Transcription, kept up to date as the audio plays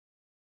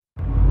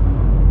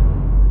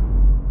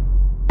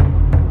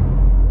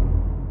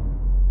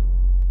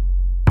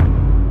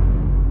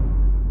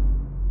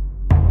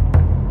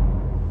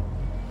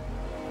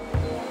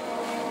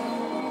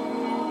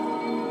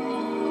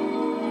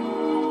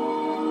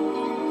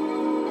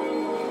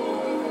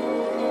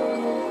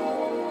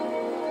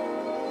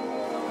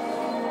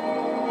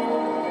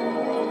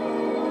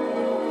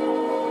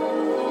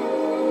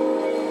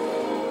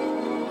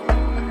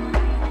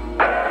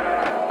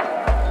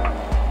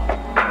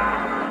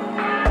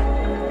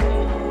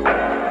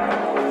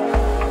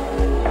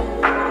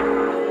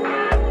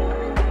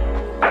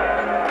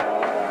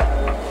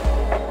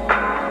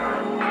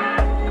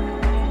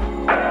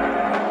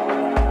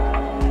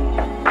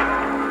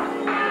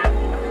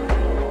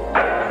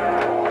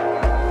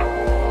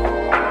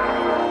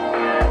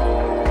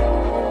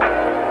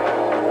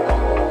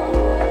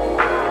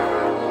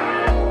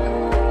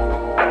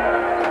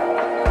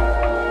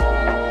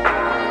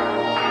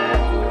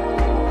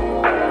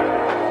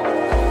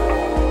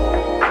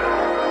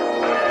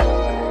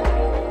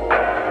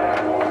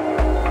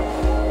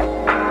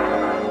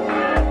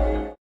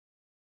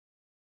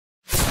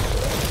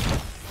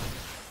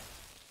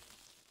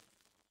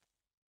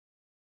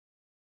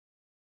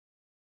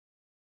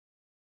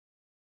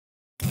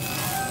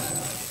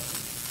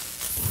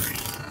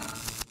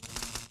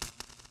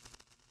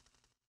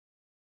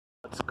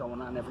What's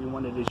going on,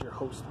 everyone? It is your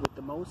host with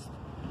the most,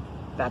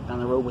 back on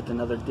the road with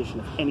another edition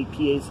of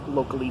NEPA's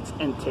Local Eats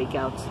and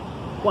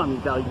Takeouts, Guam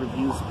Value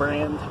Reviews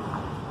brand,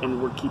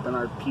 and we're keeping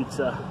our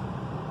pizza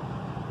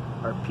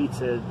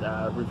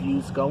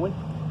reviews going.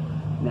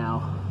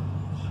 Now,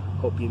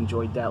 hope you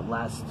enjoyed that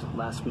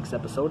last week's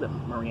episode of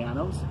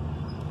Mariano's.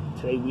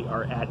 Today we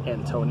are at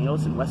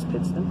Antonio's in West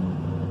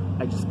Pittston.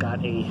 I just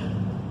got a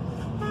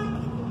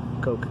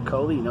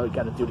Coca-Cola, you know you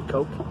got to do the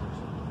Coke,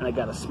 and I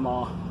got a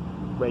small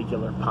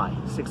regular pie,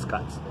 6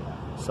 cuts.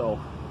 So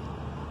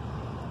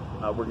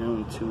we're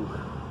going to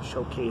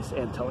showcase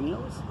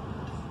Antonio's.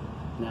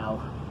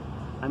 Now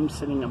I'm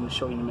going to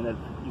show you in a minute.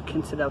 You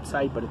can sit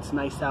outside, but it's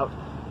nice out.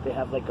 They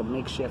have like a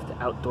makeshift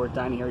outdoor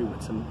dining area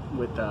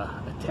with a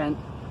tent,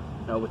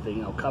 with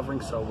the covering,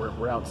 so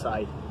we're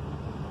outside.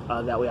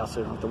 That way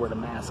also you don't have to wear the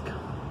mask.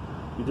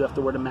 You do have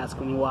to wear the mask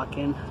when you walk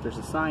in. There's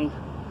a sign,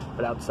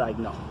 but outside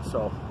no.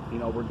 So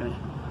we're gonna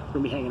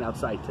be hanging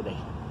outside today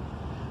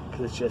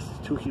because it's just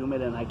too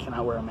humid and I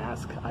cannot wear a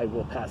mask. I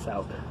will pass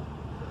out.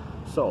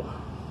 So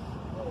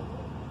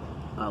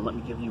let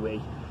me give you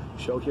a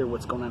show here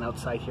what's going on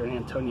outside here at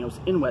Antonio's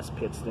in West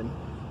Pittston.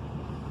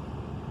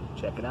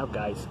 Check it out,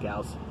 guys,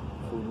 gals,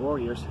 food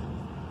warriors.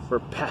 We're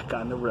back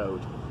on the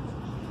road.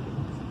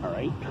 All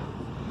right,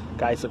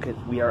 guys, look at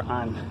we're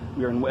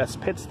in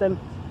West Pittston.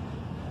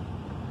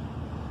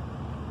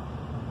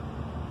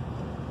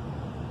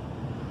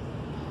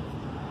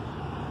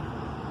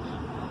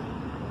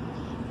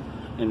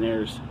 And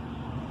there's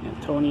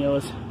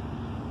Antonio's.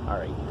 All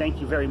right, thank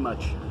you very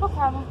much. No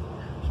problem.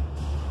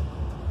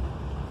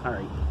 All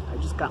right, I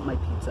just got my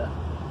pizza,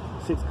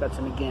 6 cuts,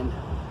 and again,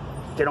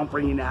 they don't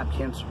bring you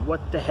napkins.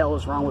 What the hell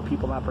is wrong with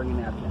people not bringing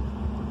napkins?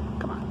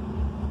 Come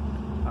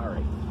on. All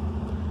right,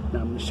 now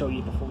I'm gonna show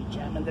you before we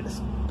jam into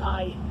this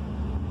pie.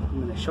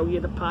 I'm gonna show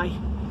you the pie.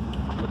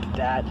 Look at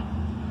that.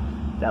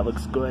 That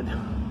looks good.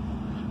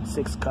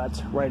 6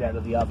 cuts right out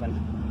of the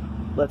oven.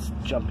 Let's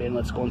jump in.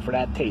 Let's go in for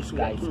that taste,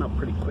 guys. It came out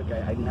pretty quick. I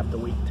didn't have to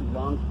wait too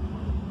long.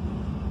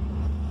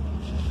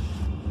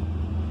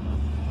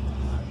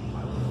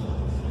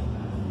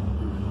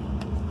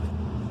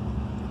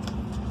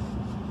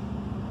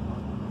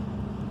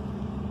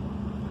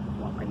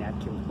 Want my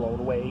napkins blown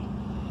away.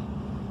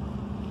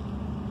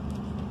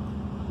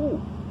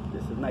 Ooh,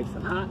 this is nice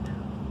and hot.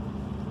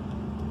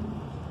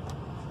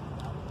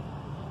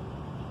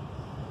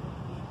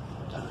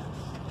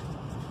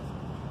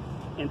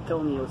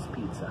 Antonio's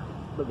Pizza.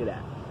 Look at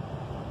that.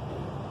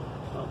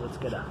 Oh, let's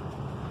get a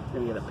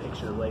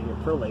picture later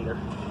for later.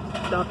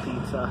 The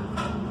pizza.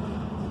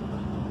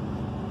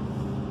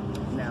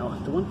 Now,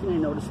 the one thing I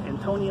noticed,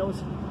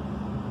 Antonio's,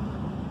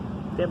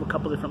 they have a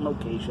couple different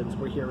locations.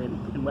 We're here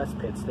in West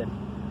Pittston.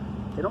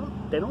 They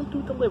don't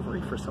do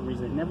delivery for some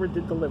reason. They never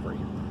did delivery.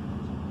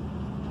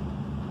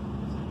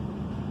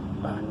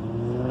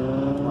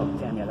 Oh,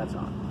 damn, yeah, that's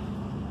on.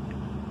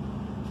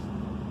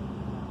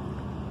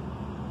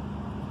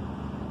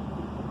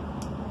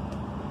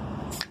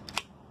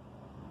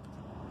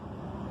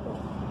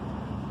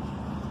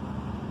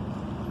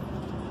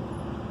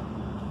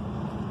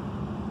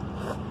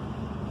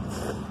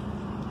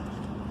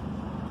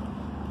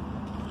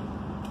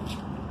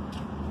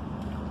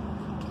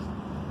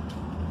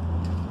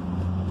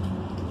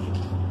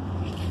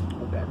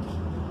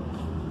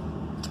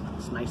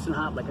 Nice and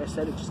hot. Like I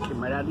said, it just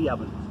came right out of the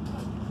oven.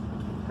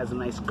 Has a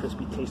nice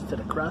crispy taste to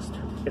the crust.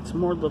 It's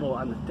more little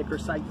on the thicker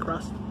side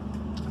crust.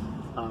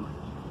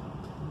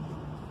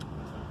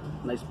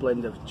 Nice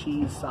blend of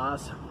cheese,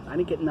 sauce. I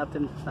didn't get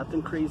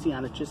nothing crazy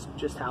on it,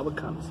 just how it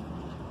comes.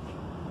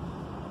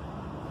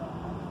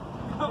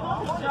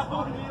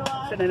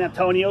 Sitting in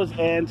Antonio's,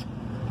 and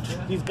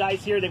these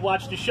guys here, they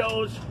watch the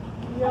shows.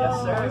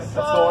 Yes, sir. What's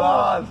going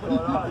on? What's going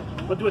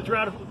on? We'll do it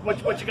throughout.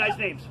 What's your guys'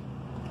 names?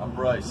 I'm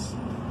Bryce.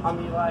 I'm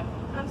Eli.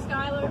 I'm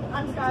Skylar.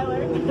 I'm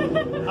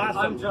Skylar. Awesome.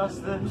 I'm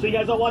Justin. So you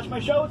guys all watch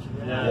my shows?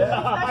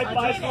 Yeah. High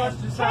five.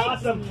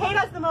 Awesome. Kate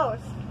has the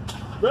most.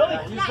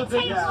 Really? Yeah,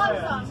 Kate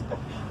loves them.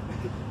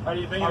 How do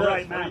you think of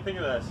this? What do you think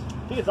of this?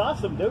 I think it's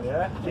awesome, dude.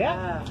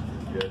 Yeah?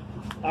 Good.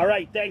 All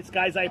right, thanks,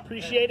 guys. I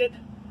appreciate it.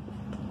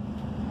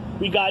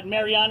 We got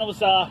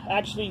Mariano's,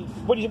 actually,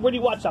 where do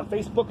you watch on,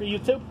 Facebook or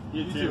YouTube?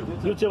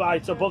 YouTube. All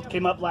right, so both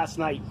came up last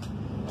night.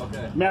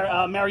 Okay.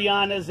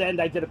 Mariana's, and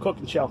I did a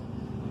cooking show.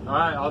 All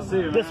right, I'll see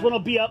you, man. This one will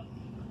be up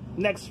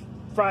next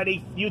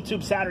Friday,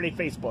 YouTube, Saturday,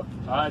 Facebook.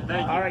 All right,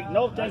 thank you. All right,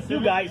 no, thank you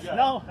guys.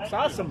 No, it's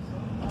awesome.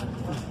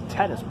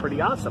 That is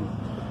pretty awesome.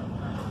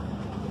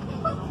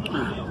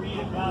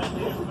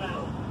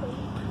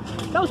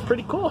 That was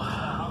pretty cool.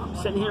 I'm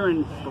sitting here,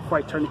 and before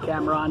I turn the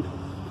camera on,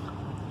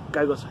 the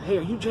guy goes, "Hey,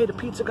 are you Jay the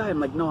pizza guy?" I'm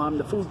like, "No, I'm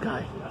the food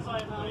guy."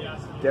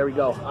 There we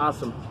go.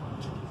 Awesome.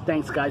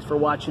 Thanks, guys, for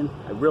watching.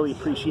 I really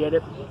appreciate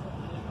it.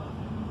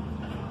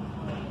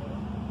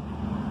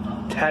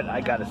 That,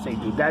 I gotta say,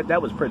 dude,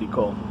 that was pretty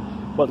cool.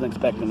 Wasn't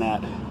expecting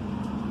that.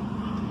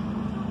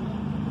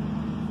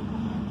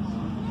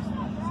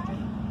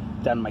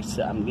 I'm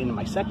getting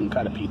my 2nd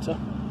cut of pizza.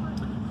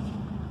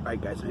 All right,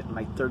 guys, I'm hitting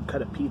my 3rd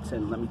cut of pizza,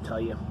 and let me tell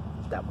you,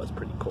 that was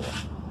pretty cool.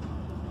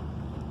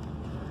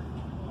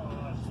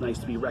 nice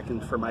to be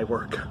reckoned for my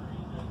work.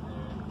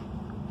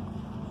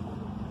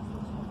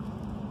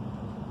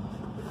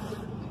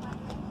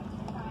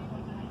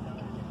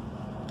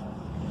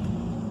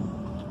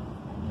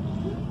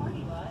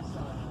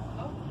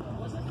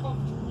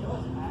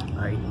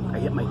 Alright, I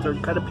hit my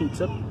third cut of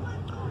pizza.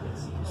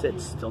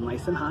 It's still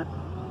nice and hot.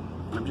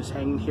 I'm just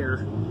hanging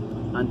here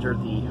under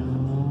the,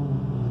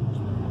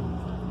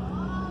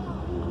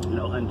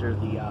 under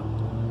the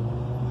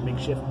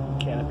makeshift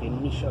canopy.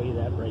 Let me show you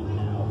that right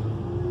now.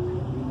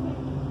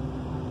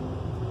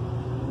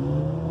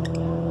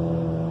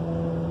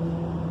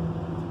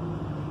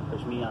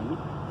 There's me on me.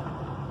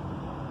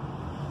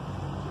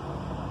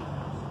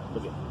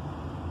 Look at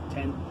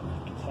 10. You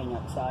can hang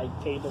outside,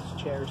 tables,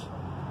 chairs.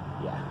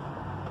 Yeah.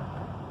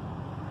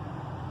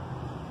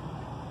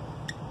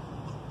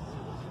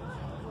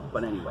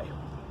 But anyway,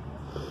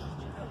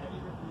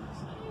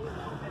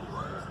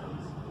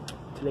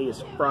 today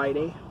is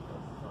Friday.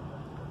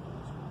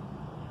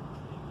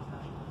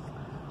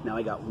 Now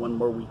I got one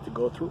more week to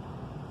go through.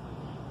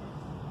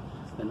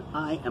 Then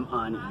I am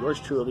on, yours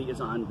truly is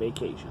on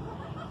vacation.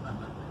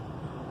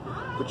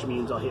 Which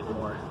means I'll hit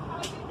more.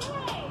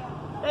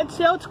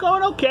 It's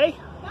going okay.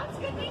 That's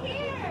good to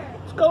hear.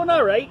 It's going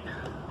all right.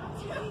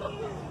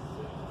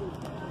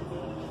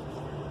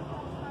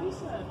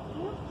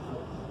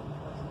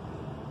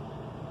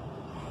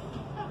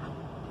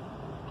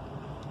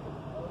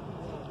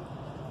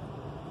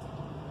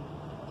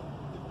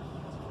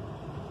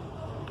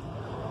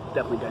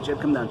 Definitely guys, you have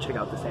to come down and check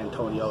out this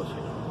Antonio's.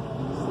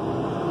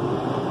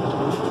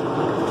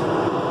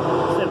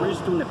 Instead, we're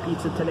just doing a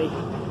pizza today.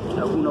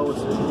 Who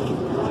knows?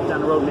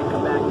 Down the road, may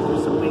come back, do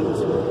some things.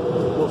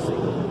 We'll see.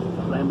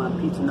 But I'm on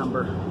pizza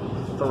number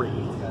 3.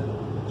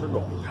 We're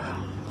going.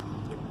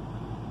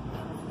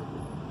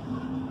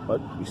 But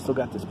we still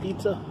got this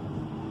pizza.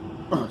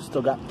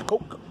 Still got the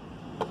Coke.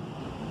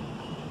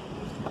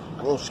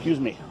 Oh, excuse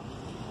me.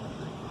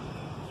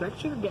 So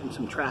actually, we're getting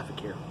some traffic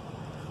here.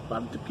 A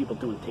lot of the people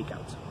doing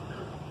takeouts.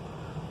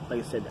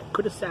 Like I said, I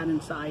could have sat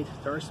inside.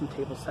 There are some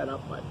tables set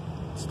up, but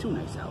it's too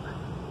nice out.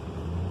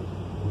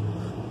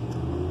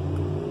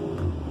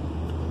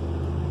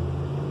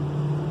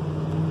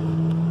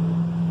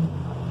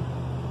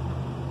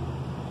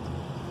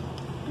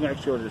 I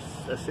actually ordered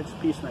a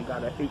 6-piece and I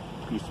got an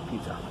 8-piece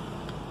pizza.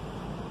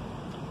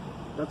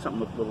 That's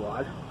something looked a little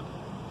odd.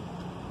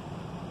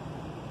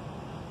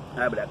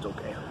 But that's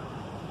okay.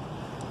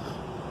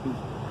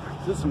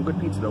 This is some good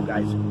pizza though,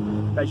 guys.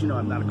 As you know,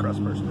 I'm not a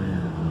crust person.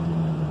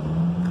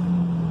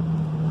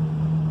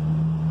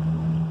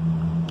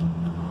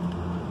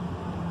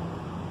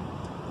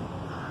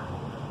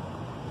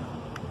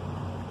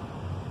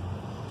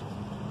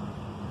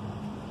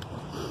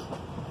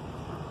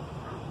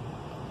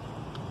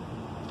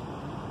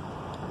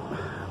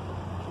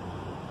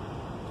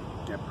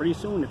 Yeah, pretty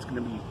soon it's gonna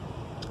be,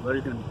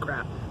 weather's gonna be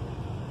crap.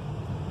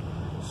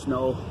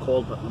 Snow,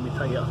 cold, but let me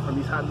tell you, on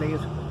these hot days,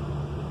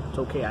 it's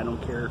okay, I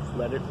don't care.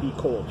 Let it be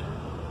cold.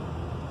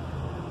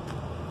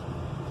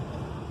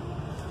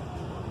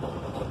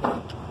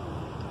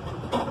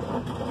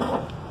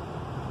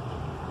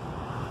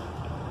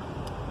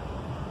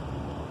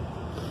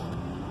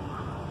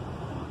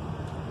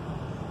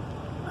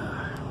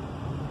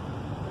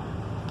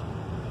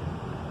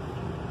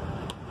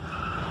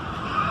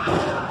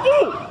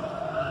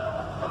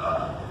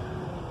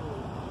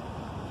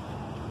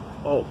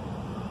 Oh.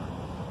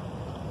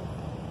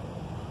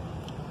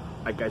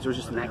 Alright guys, there was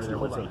just an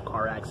accident. It was a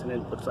car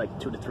accident. Looks like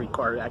 2 to 3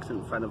 car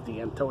accident in front of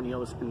the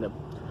Antonio's in the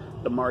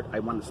mart. I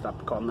wanted to stop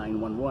to call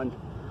 911.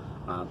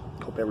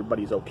 Hope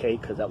everybody's okay,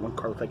 because that one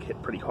car looked like it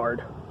hit pretty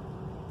hard.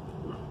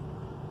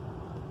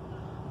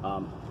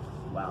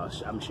 Wow,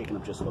 I'm shaking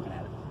up just looking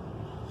at it.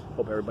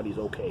 Hope everybody's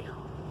okay.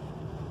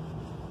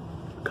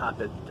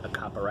 A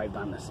cop arrived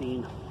on the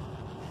scene.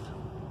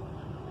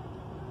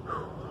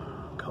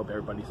 Hope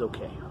everybody's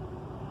okay.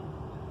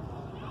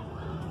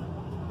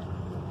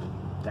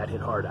 That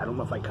hit hard. I don't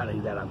know if I caught any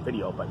of that on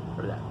video, but,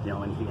 or that,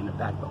 anything in the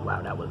back, but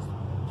wow,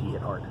 he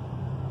hit hard.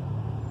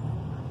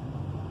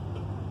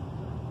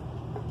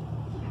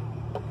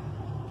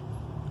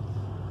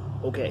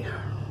 Okay.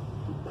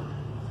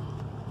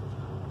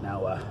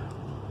 Now, I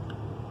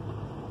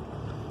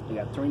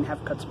got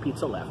 3.5 cuts of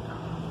pizza left.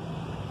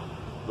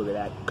 Look at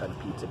that cut of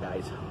pizza,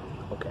 guys.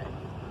 Okay.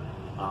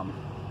 Now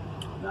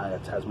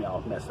that has me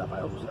all messed up.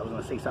 I was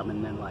gonna say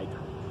something and then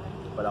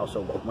but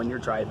also when you're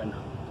driving,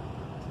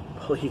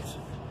 please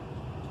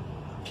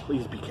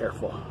be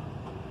careful.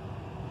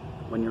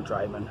 When you're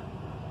driving,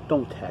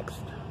 don't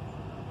text.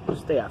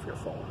 Stay off your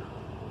phone.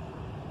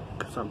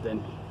 Cause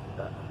something,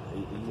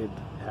 you could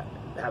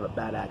have a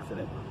bad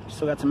accident.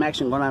 Still got some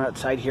action going on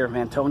outside here at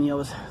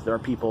Antonio's. There are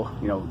people,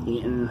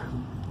 eating.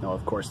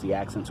 Of course, the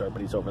accents,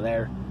 everybody's over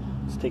there.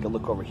 Let's take a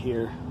look over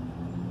here.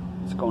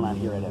 What's going on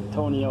here at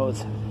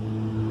Antonio's?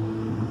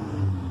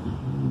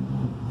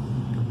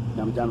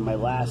 Now I'm down to my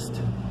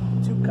last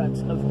 2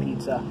 cuts of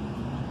pizza.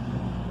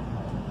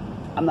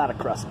 I'm not a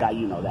crust guy,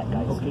 you know that,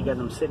 guys. Okay, guys,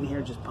 I'm sitting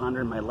here just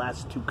pondering my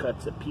last 2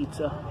 cuts of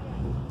pizza.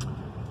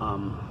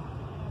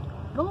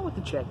 I don't know what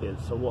the check is,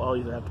 so we'll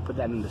either have to put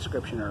that in the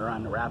description or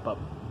on the wrap-up.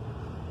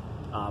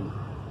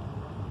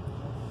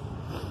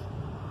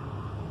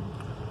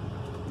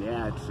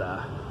 Yeah, it's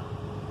a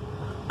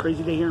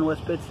crazy day here in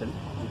West Pittston.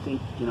 You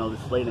think, you know,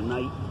 this late at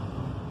night?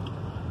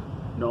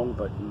 No,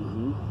 but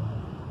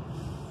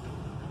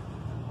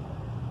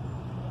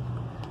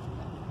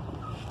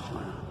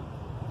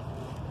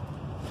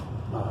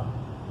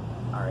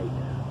all right.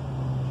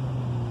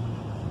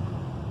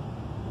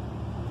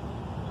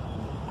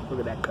 Look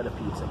at that cut of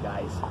pizza,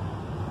 guys.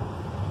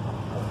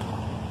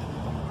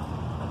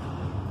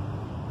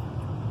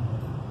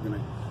 I'm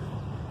gonna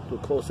do a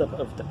close-up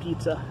of the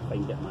pizza if I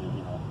can get my, you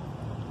know,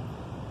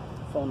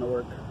 phone to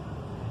work,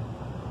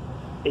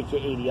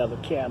 aka the other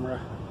camera.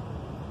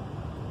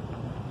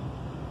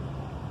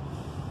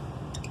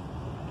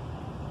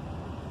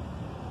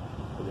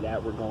 Look at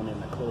that, we're going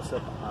in the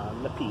close-up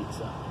on the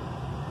pizza.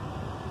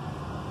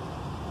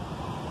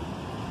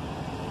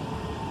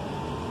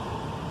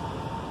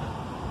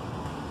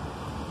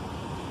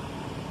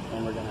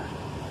 And we're gonna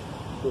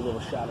do a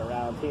little shot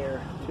around here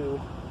too.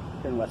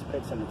 Here in West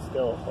Pittston, it's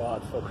still, oh,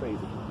 it's so crazy.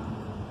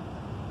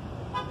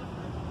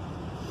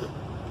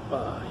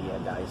 Yeah,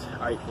 guys.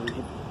 All right, we're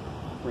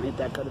gonna hit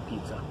that cut of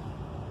pizza.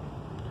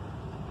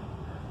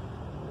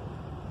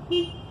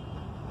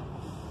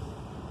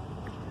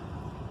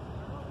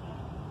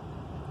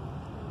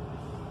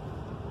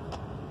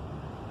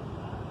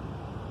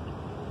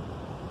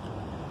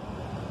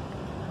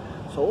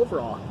 So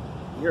overall,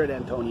 here at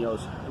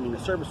Antonio's, I mean, the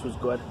service was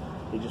good.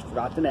 They just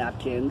forgot the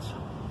napkins.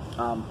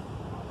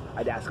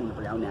 I'd ask them to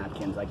bring out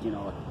napkins, like, you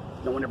know,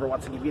 no one ever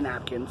wants to give you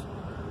napkins.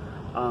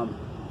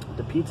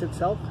 The pizza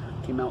itself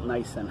came out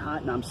nice and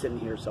hot, and I'm sitting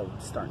here, so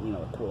it's starting, you know,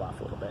 to cool off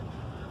a little bit.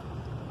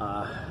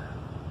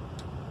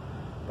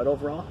 But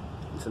overall,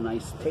 it's a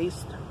nice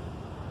taste.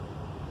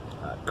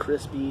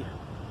 Crispy,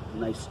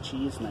 nice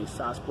cheese, nice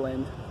sauce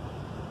blend.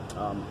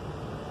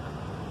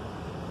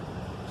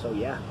 So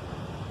yeah,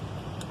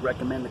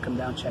 recommend to come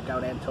down, check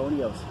out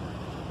Antonio's.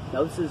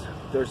 Now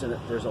there's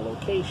a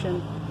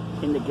location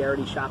in the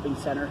Garrity Shopping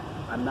Center.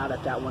 I'm not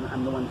at that one.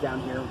 I'm the one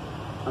down here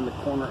on the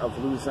corner of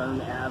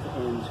Luzerne Ave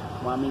and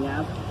Wyoming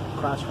Ave,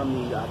 across from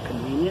the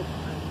convenient.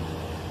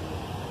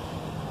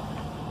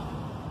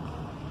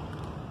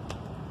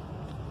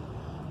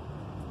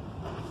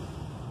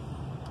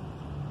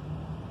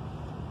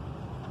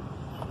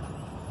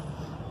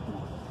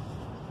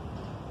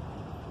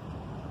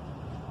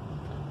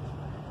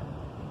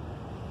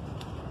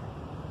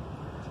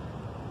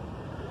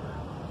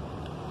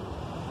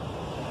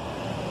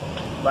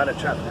 A lot of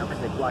traffic now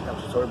because they block up,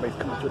 so everybody's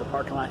coming through the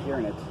parking lot here,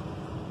 and it's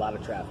a lot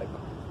of traffic.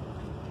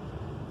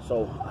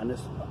 So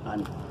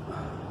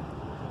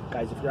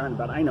guys, if you're on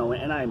about, I know,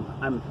 and I'm,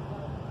 you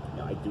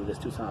know, I do this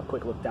too, so I'll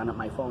quick look down at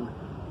my phone.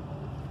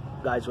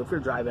 Guys, if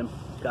you're driving,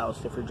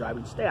 gals, if you're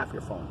driving, stay off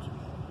your phones,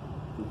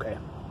 okay?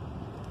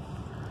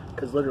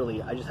 Because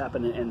literally, I just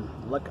happened to, and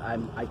look, I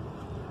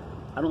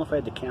don't know if I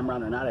had the camera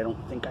on or not. I don't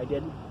think I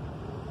did.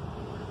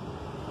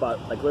 But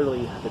like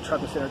literally, the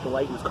truck was sitting at the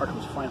light, and this car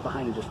comes flying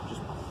behind and just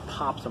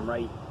pops him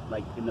right,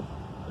 like in the,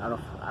 I don't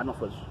know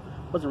if it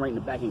wasn't right in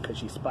the back end because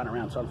she spun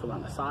around, so I was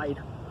on the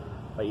side.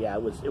 But yeah,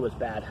 it was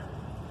bad.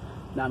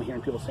 Now I'm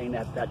hearing people saying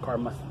that car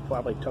must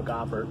probably took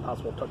off, or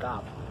possibly took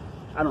off.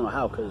 I don't know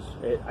how, because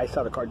I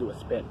saw the car do a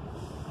spin.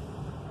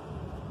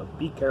 But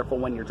be careful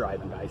when you're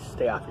driving, guys.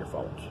 Stay off your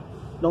phones.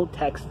 Don't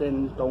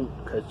texting,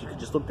 because you could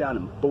just look down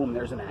and boom,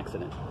 there's an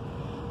accident.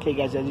 Okay,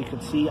 guys, as you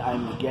can see,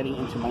 I'm getting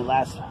into my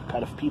last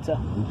cut of pizza.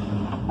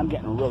 I'm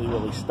getting really,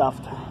 really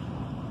stuffed.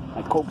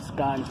 My Coke's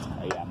gone.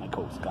 Oh, yeah, my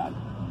Coke's gone.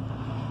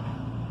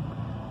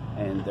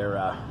 And they're,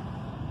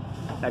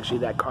 actually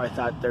that car I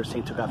thought they're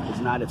saying took off. It's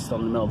not. It's still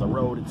in the middle of the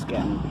road. It's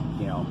getting,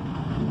 you know,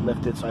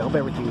 lifted. So I hope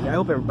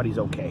everybody's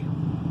okay.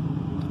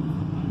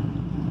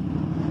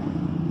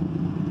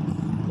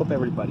 Hope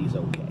everybody's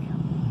okay.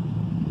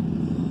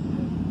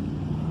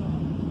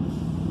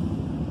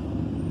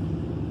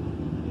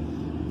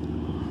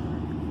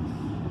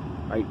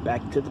 All right,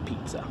 back to the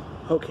pizza.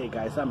 Okay,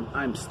 guys,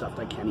 I'm stuffed.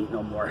 I can't eat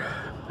no more.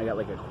 I got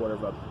like a quarter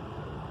of a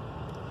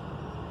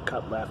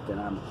cut left, and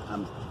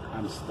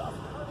I'm stuffed.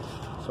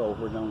 So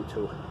we're going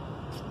to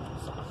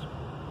sauce.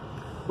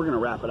 We're gonna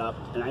wrap it up,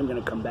 and I'm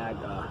gonna come back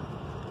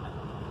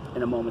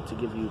in a moment to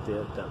give you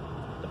the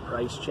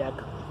price check.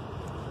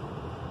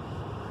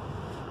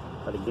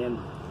 But again,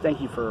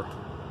 thank you for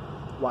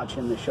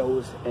watching the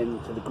shows,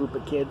 and to the group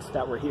of kids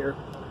that were here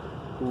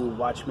who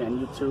watch me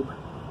on YouTube.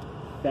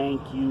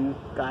 Thank you,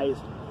 guys.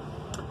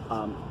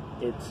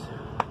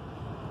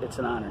 It's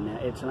an honor, man.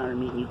 It's an honor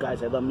meeting you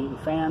guys. I love meeting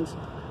fans.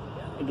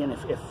 Again,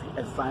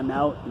 if I'm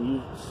out and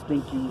you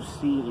think you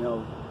see, you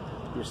know,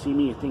 you see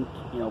me, you think,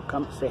 you know,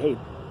 come say, hey,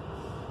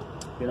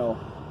 you know,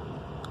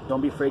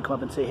 don't be afraid. Come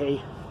up and say,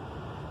 hey,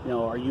 you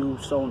know, are you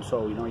so and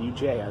so? You know, are you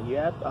Jay?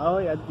 Yeah. Oh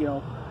yeah. You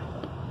know,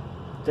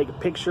 take a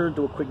picture,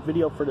 do a quick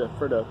video for the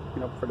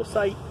you know, for the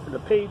site, for the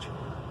page.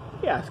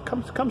 Yeah,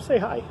 come say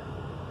hi.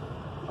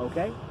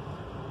 Okay.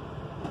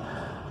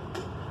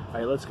 All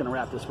right, let's gonna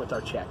wrap this with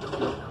our check.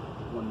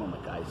 One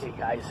moment, guys. Hey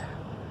guys,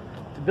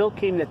 The bill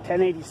came to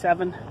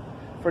 $10.87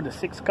 for the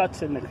 6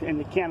 cuts and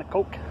the can of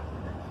Coke.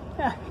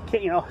 Yeah,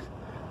 you know,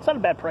 it's not a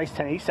bad price,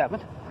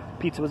 $10.87.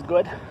 Pizza was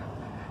good.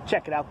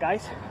 Check it out,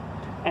 guys.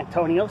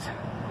 Antonio's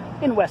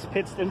in West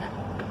Pittston.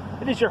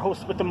 It is your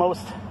host with the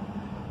most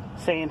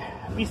saying,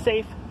 be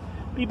safe,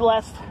 be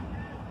blessed.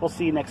 We'll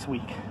see you next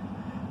week.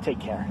 Take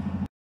care.